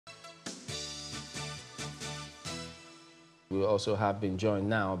We also have been joined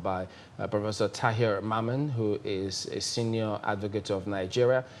now by Professor Tahir Mamman, who is a senior advocate of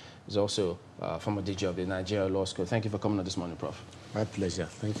Nigeria. He's also former DG of the Nigeria Law School. Thank you for coming on this morning, Prof. My pleasure.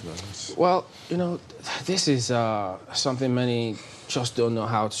 Thank you very much. Well, you know, this is something many just don't know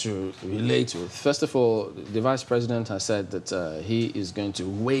how to relate with. First of all, the Vice President has said that he is going to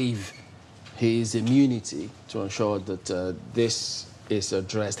waive his immunity to ensure that this is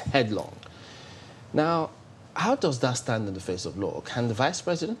addressed headlong. Now, how does that stand in the face of law? Can the Vice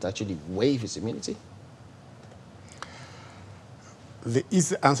President actually waive his immunity? The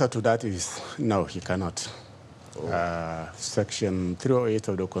easy answer to that is no, he cannot. Section 308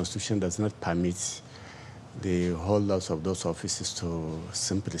 of the Constitution does not permit the holders of those offices to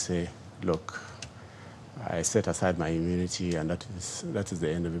simply say, look, I set aside my immunity and that is the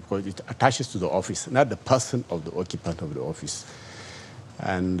end of it, because it attaches to the office, not the person of the occupant of the office.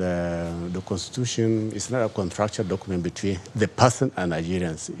 And the Constitution is not a contractual document between the person and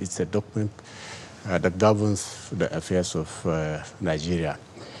Nigerians. It's a document that governs the affairs of Nigeria.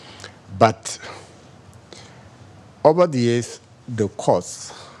 But over the years, the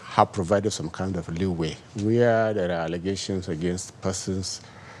courts have provided some kind of leeway where there are allegations against persons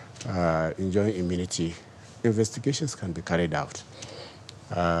enjoying immunity. Investigations can be carried out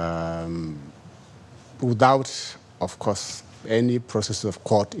without, of course, any process of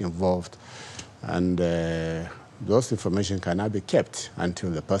court involved, and those information cannot be kept until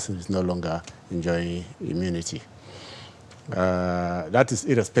the person is no longer enjoying immunity. That is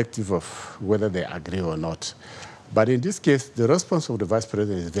irrespective of whether they agree or not. But in this case, the response of the Vice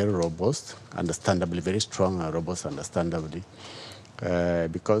President is very robust, understandably, very strong and robust, understandably,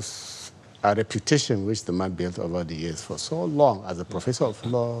 because a reputation which the man built over the years for so long as a professor of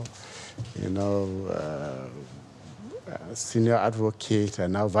law, you know, senior advocate,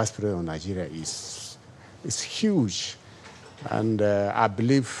 and now Vice President of Nigeria is huge. And I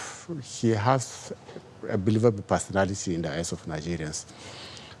believe he has a believable personality in the eyes of Nigerians.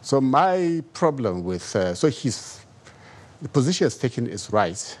 So my problem with, the position he's taken is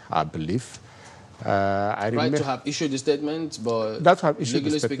right, I believe. Right to have issued the statement, but that's have issued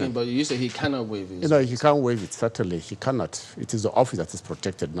legally the speaking, statement. but you say he cannot waive it. You know, he can't waive it, certainly. He cannot. It is the office that is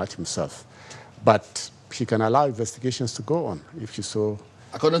protected, not himself. But he can allow investigations to go on if you so.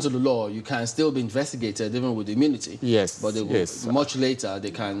 According to the law, you can still be investigated even with immunity. Yes. But they will, yes. Much later,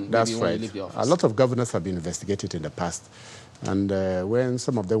 they can That's maybe right. want to leave the office. A lot of governors have been investigated in the past. And when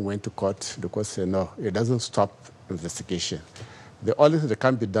some of them went to court, the court said, no, it doesn't stop investigation. The only thing that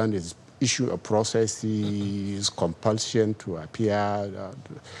can be done is issue a process, compulsion to appear.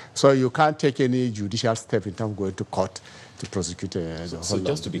 So you can't take any judicial step in terms of going to court to prosecute the whole. So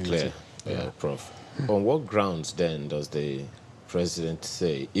just to be clear, Prof, on what grounds then does the President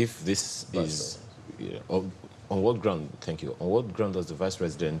say, if this is, on what ground, thank you, on what ground does the Vice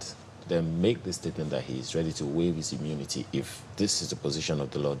President then make the statement that he is ready to waive his immunity if this is the position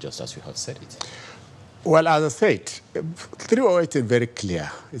of the law, just as you have said it? Well, as I said, 308 is very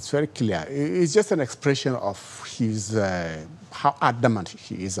clear. It's very clear. It's just an expression of his, how adamant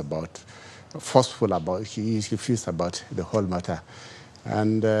he is about, forceful about, he feels about the whole matter.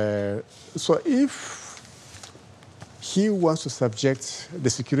 And so if he wants to subject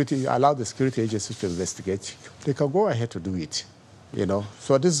the security, allow the security agencies to investigate, they can go ahead to do it. You know,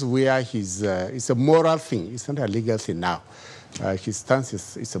 so this is where it's a moral thing. It's not a legal thing now. His stance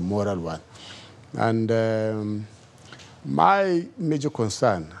is a moral one. And my major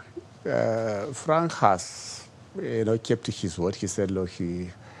concern, Frank has, you know, kept to his word. He said, look,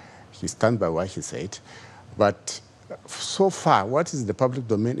 he stands by what he said. But so far, what is in the public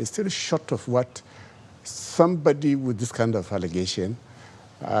domain is still short of what somebody with this kind of allegation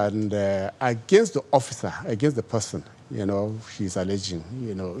and against the officer, against the person, you know, he's alleging,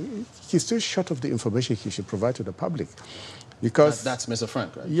 you know, he's still short of the information he should provide to the public. Because that's Mr.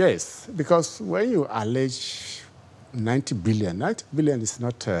 Frank, right? Yes, because when you allege 90 billion is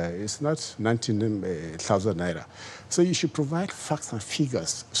not 19,000 naira. So you should provide facts and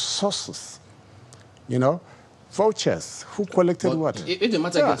figures, sources, you know, vouchers, who collected what. If the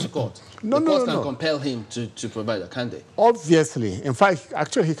matter gets to court, the court can compel him to provide a candidate. Obviously. In fact,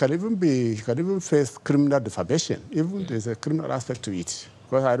 actually, he can even face criminal defamation. Even there's a criminal aspect to it.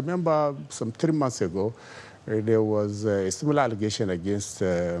 Because I remember some 3 months ago, there was a similar allegation against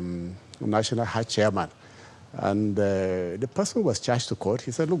National High Chairman. And the person was charged to court.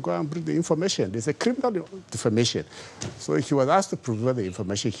 He said, look, go and bring the information. There's a criminal defamation. So he was asked to provide the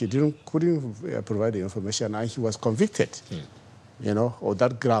information. He couldn't provide the information, and he was convicted, you know, on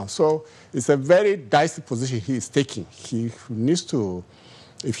that ground. So it's a very dicey position he is taking. He needs to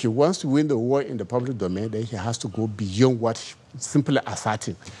If he wants to win the war in the public domain, then he has to go beyond what simply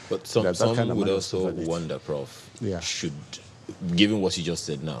asserting. But some would also wonder, Prof, yeah. Given what you just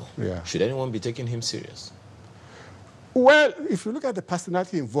said now, yeah. should anyone be taking him serious? Well, if you look at the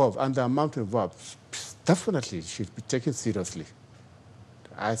personality involved and the amount involved, definitely should be taken seriously.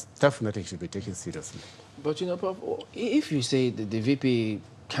 Definitely should be taken seriously. But, you know, Prof, if you say that the VP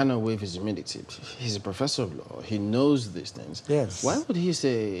cannot waive his immunity, he's a professor of law, he knows these things. Yes. Why would he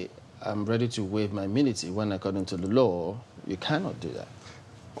say, I'm ready to waive my immunity when, according to the law, you cannot do that?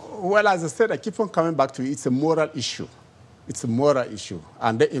 Well, as I said, I keep on coming back to it. It's a moral issue. It's a moral issue,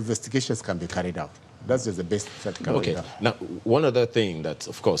 and the investigations can be carried out. That's just the best that can be done. Now, one other thing that,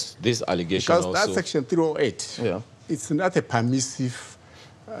 of course, this allegation because also... that Section 308, yeah. It's not a permissive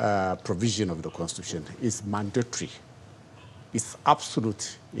provision of the Constitution. It's mandatory. It's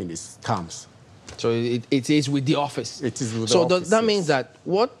absolute in its terms. So it is with the office. It is with the office. So that means that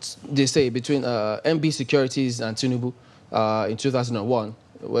what they say between MB Securities and Tinubu in 2001,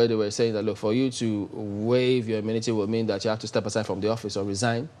 where they were saying that, look, for you to waive your immunity will mean that you have to step aside from the office or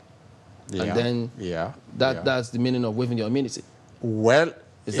resign. Yeah. And then that's the meaning of waiving your immunity. Well,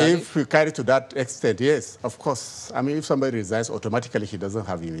 if we carry to that extent, yes, of course. I mean, if somebody resigns, automatically he doesn't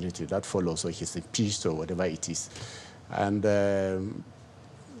have immunity. That follows, or he's impeached or whatever it is. And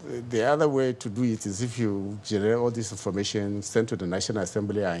the other way to do it is if you generate all this information, send to the National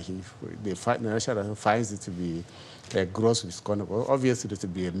Assembly, and the National Assembly finds it to be a gross misconduct. Obviously, it will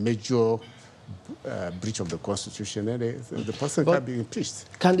be a major breach of the Constitution, and the person can be impeached.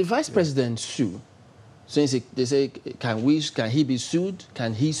 Can the Vice President sue? Since they say, can he be sued?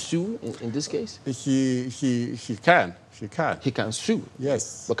 Can he sue in this case? He can. He can sue?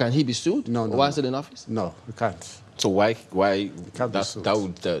 Yes. But can he be sued? No. Why is it in office? No, he can't. So why that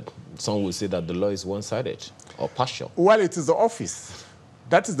would some would say that the law is one-sided or partial? Well, it is the office.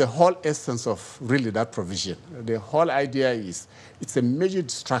 That is the whole essence of really that provision. The whole idea is it's a major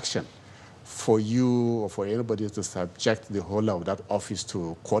distraction for you or for anybody to subject the whole of that office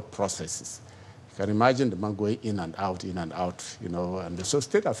to court processes. You can imagine the man going in and out, you know, and so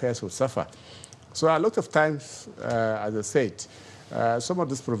state affairs will suffer. So a lot of times, as I said, some of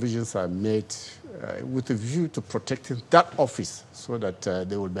these provisions are made with a view to protecting that office so that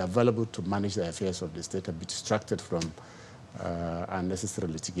they will be available to manage the affairs of the state and be distracted from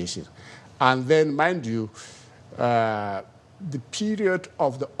unnecessary litigation. And then, mind you, the period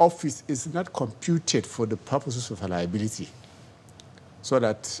of the office is not computed for the purposes of a liability. So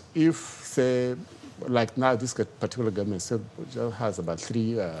that if, say, like now this particular government still has about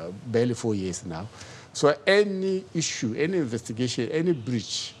barely 4 years now. So any issue, any investigation, any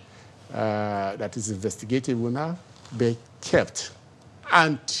breach that is investigated will now be kept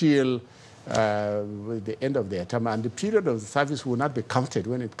until the end of their term. And the period of the service will not be counted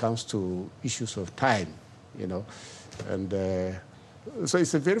when it comes to issues of time, you know. And so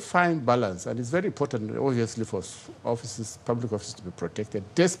it's a very fine balance, and it's very important, obviously, for offices, public offices to be protected,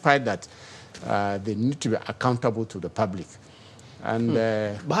 despite that they need to be accountable to the public. And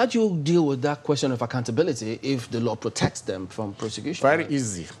but how do you deal with that question of accountability if the law protects them from prosecution? Very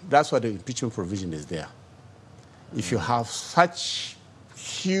easy. That's why the impeachment provision is there. If you have such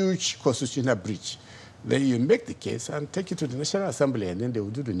huge constitutional breach, then you make the case and take it to the National Assembly, and then they will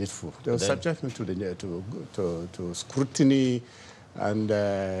do the needful. They will subject me to scrutiny, and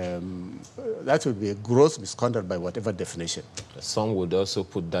that would be a gross misconduct by whatever definition. Some would also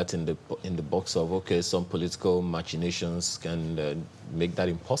put that in the box of, okay, some political machinations can make that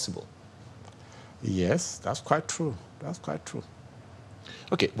impossible. Yes, that's quite true. That's quite true.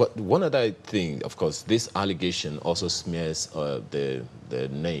 Okay, but one other thing, of course, this allegation also smears the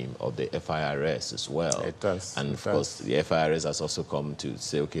name of the FIRS as well. It does. And of course, the FIRS has also come to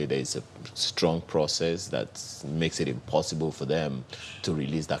say, okay, there is a strong process that makes it impossible for them to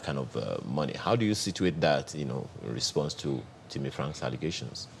release that kind of money. How do you situate that, you know, in response to Timmy Frank's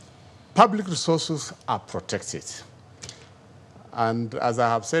allegations? Public resources are protected. And as I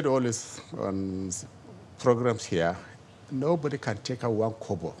have said always on programs here, nobody can take out 1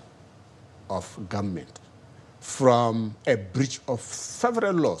 kobo of government from a breach of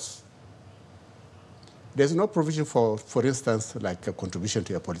several laws. There's no provision for instance, like a contribution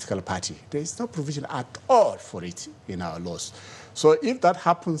to a political party. There is no provision at all for it in our laws. So if that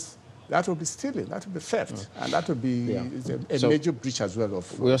happens, that will be stealing, that will be theft, and that will be a major breach as well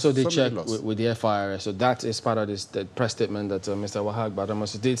of we also did check with the FIRS, so that is part of the press statement that Mr. Wahag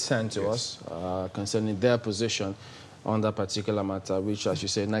Badamos did send to us concerning their position on that particular matter, which, as you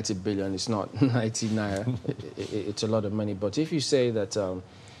say, 90 billion is not 90 naira. It's a lot of money. But if you say that,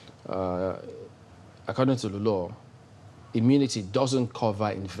 according to the law, immunity doesn't cover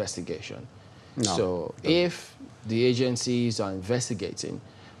investigation. No. So if the agencies are investigating,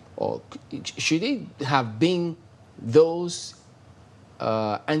 or should it have been those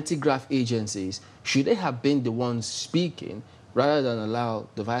anti-graft agencies, should they have been the ones speaking rather than allow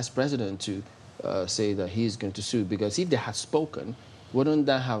the vice president to say that he's going to sue? Because if they had spoken, wouldn't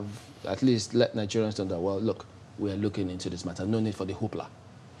that have at least let Nigerians know that, well, look, we are looking into this matter, no need for the hoopla?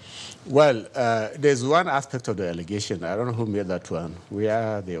 Well, there's one aspect of the allegation, I don't know who made that one,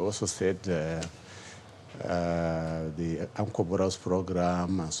 where they also said the Anko Boros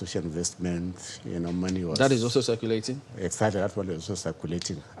program and social investment, money was... That is also circulating? Exactly, that one is also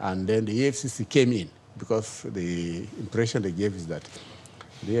circulating. And then the EFCC came in, because the impression they gave is that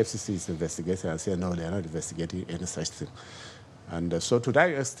the EFCC is investigating, and said, no, they are not investigating any such thing. And so to that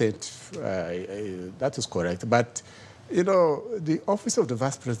extent, that is correct. But, the office of the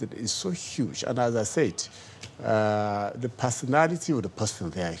vice president is so huge. And as I said, the personality of the person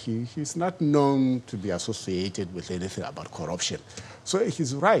there, he's not known to be associated with anything about corruption. So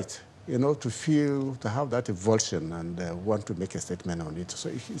he's right, to have that evulsion and want to make a statement on it. So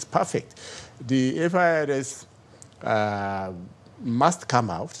it's perfect. The FIRS must come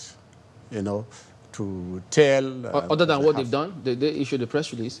out, to tell... Other than what they've done, they issued a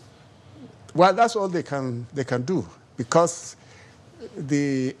press release. Well, that's all they can do, because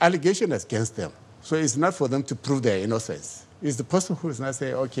the allegation is against them. So it's not for them to prove their innocence. It's the person who is not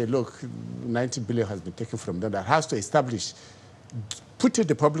saying, okay, look, 90 billion has been taken from them, that has to establish, put it in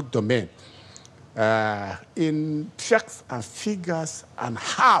the public domain, in facts and figures, and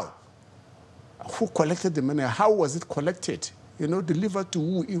who collected the money, how was it collected, delivered to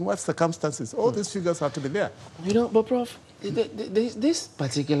who, in what circumstances. All these figures have to be there. But Prof, this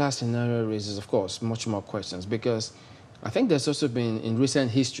particular scenario raises, of course, much more questions, because I think there's also been, in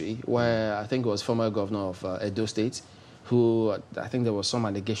recent history, where I think it was former governor of Edo State, who I think there was some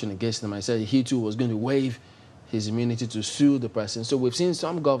allegation against him. I said he too was going to waive his immunity to sue the person. So we've seen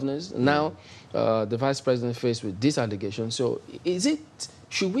some governors, now the vice president faced with this allegation. So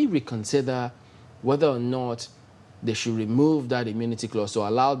should we reconsider whether or not they should remove that immunity clause to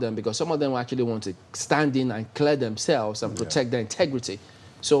allow them, because some of them actually want to stand in and clear themselves and protect their integrity.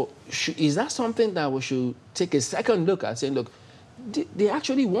 So is that something that we should take a second look at, saying, look, they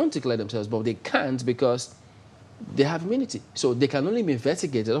actually want to clear themselves, but they can't because they have immunity. So they can only be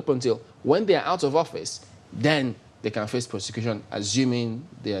investigated up until when they are out of office, then they can face prosecution, assuming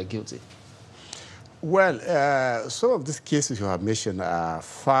they are guilty. Well, some of these cases you have mentioned are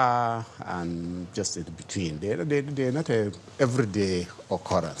far and just in between. They're not an everyday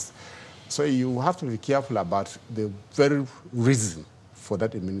occurrence. So you have to be careful about the very reason for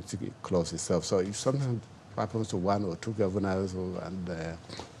that immunity clause itself. So if something happens to one or two governors and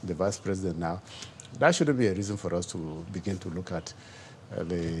the vice president now, that shouldn't be a reason for us to begin to look at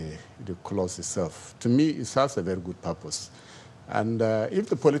the clause itself. To me, it serves a very good purpose. And if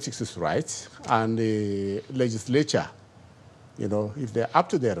the politics is right and the legislature, if they're up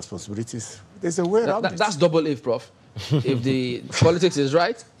to their responsibilities, there's a way around it. That's double if, Prof. If the politics is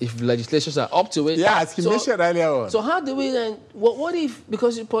right, if legislations are up to it. Yeah, as he mentioned earlier on. So how do we then, what if,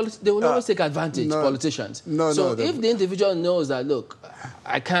 because they will always take advantage, politicians. So if the individual knows that, look,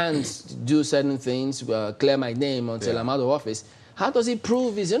 I can't do certain things, clear my name until I'm out of office, how does he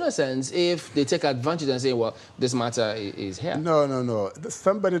prove his innocence if they take advantage and say, well, this matter is here? No.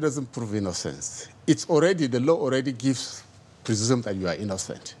 Somebody doesn't prove innocence. The law already presumes that you are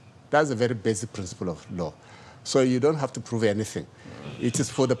innocent. That's a very basic principle of law. So you don't have to prove anything. It is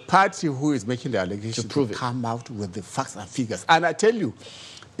for the party who is making the allegation to come out with the facts and figures. And I tell you,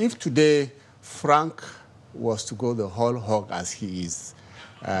 if today Frank was to go the whole hog as he is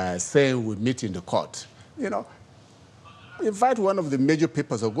saying we meet in the court, invite one of the major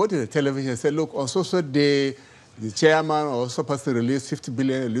papers or go to the television and say, look, on so day, the chairman or so person released 50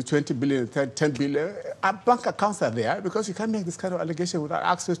 billion, released 20 billion, 10 billion. Our bank accounts are there because you can't make this kind of allegation without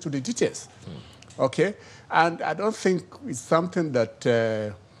access to the details. Okay? And I don't think it's something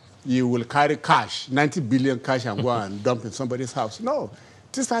that you will carry cash, 90 billion cash, and go and dump in somebody's house. No.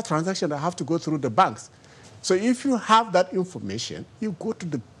 These are transactions that have to go through the banks. So if you have that information, you go to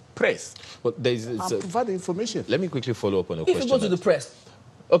the press and provide the information. Let me quickly follow up on a question. If you go to the press,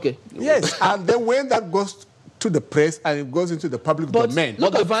 okay. Yes, and then when that goes to the press and it goes into the public domain.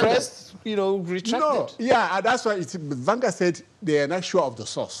 Not the press, retracted. No, yeah, and that's why Vanguard said they are not sure of the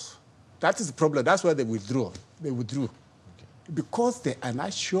source. That is the problem. That's why they withdrew. Because they are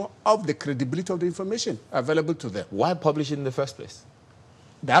not sure of the credibility of the information available to them. Why publish it in the first place?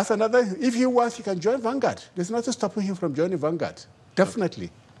 That's another. If he wants, he can join Vanguard. There's nothing stopping him from joining Vanguard. Definitely.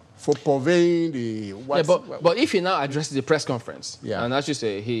 for purveying the... but if he now addresses the press conference, Yeah. and as you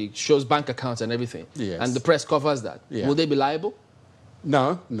say, he shows bank accounts and everything, Yes. and the press covers that, Yeah. will they be liable?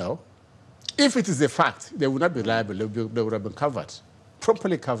 No, no. If it is a fact, they will not be liable. They would have been covered,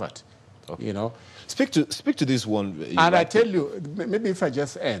 properly covered, you know. Speak to this one. And I tell you, maybe if I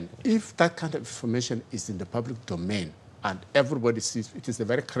just end, if that kind of information is in the public domain and everybody sees it is a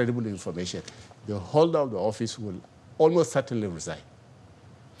very credible information, the holder of the office will almost certainly resign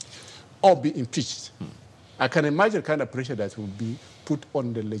or be impeached. I can imagine the kind of pressure that will be put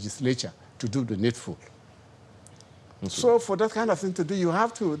on the legislature to do the needful. So for that kind of thing to do, you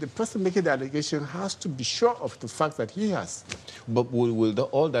have to, the person making the allegation has to be sure of the fact that he has. But will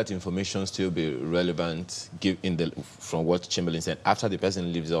all that information still be relevant from what Chamberlain said after the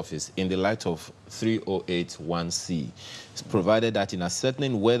person leaves office in the light of 3081C, provided that in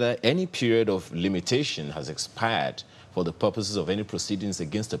ascertaining whether any period of limitation has expired for the purposes of any proceedings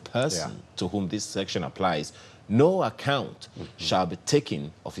against a person to whom this section applies, no account shall be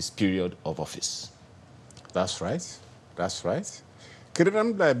taken of his period of office. That's right. That's right.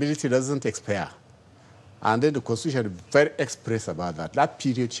 Criminal liability doesn't expire. And then the Constitution is very express about that. That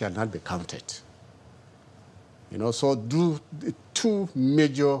period shall not be counted. You know, so do the two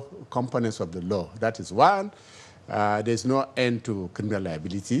major components of the law. That is one, there's no end to criminal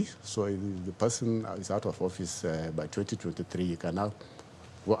liability. So if the person is out of office by 2023, you can now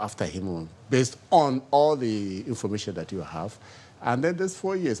go after him based on all the information that you have. And then there's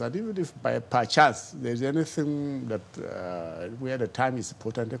 4 years. And even if by chance there's anything that where the time is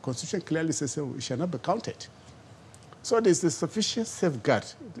important, the Constitution clearly says it shall not be counted. So there's a sufficient safeguard,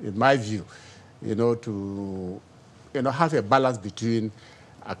 in my view, you know, to have a balance between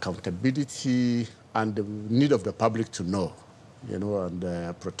accountability and the need of the public to know, you know,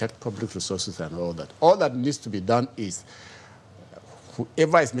 and protect public resources and all that. All that needs to be done is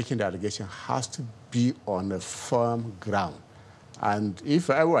whoever is making the allegation has to be on a firm ground. And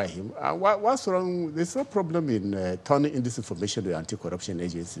if I were him, what's wrong? There's no problem in turning in this information to anti-corruption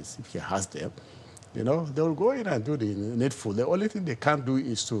agencies. If he has them, you know, they will go in and do the needful. The only thing they can't do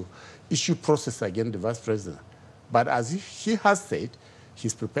is to issue process against the vice president. But as he has said,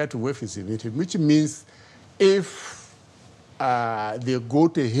 he's prepared to waive his immunity, which means if they go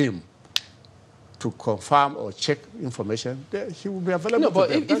to him to confirm or check information, he will be available. No, but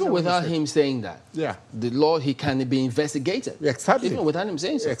to them. even without him saying that, the law, he can be investigated. Exactly. Even without him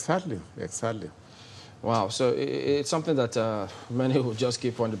saying so. Exactly. Wow, so it's something that many will just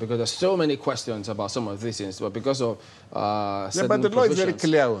keep wondering because there's so many questions about some of these things, but because of certain but the law is very provisions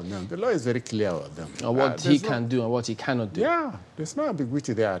clear on them. The law is very clear on them. on what he can do and what he cannot do. Yeah, there's no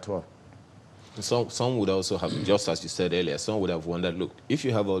ambiguity there at all. Some would also have, just as you said earlier, some would have wondered, look, if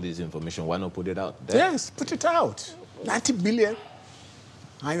you have all this information, why not put it out there? Yes, put it out. 90 billion.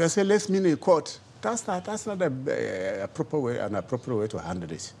 And you say, let's meet in court. That's not an appropriate way to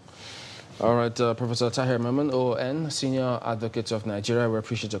handle it. All right, Professor Tahir Mamman, ON, Senior Advocate of Nigeria, we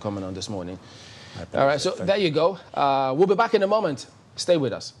appreciate your comment on this morning. All right, so there you go. We'll be back in a moment. Stay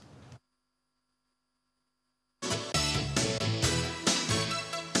with us.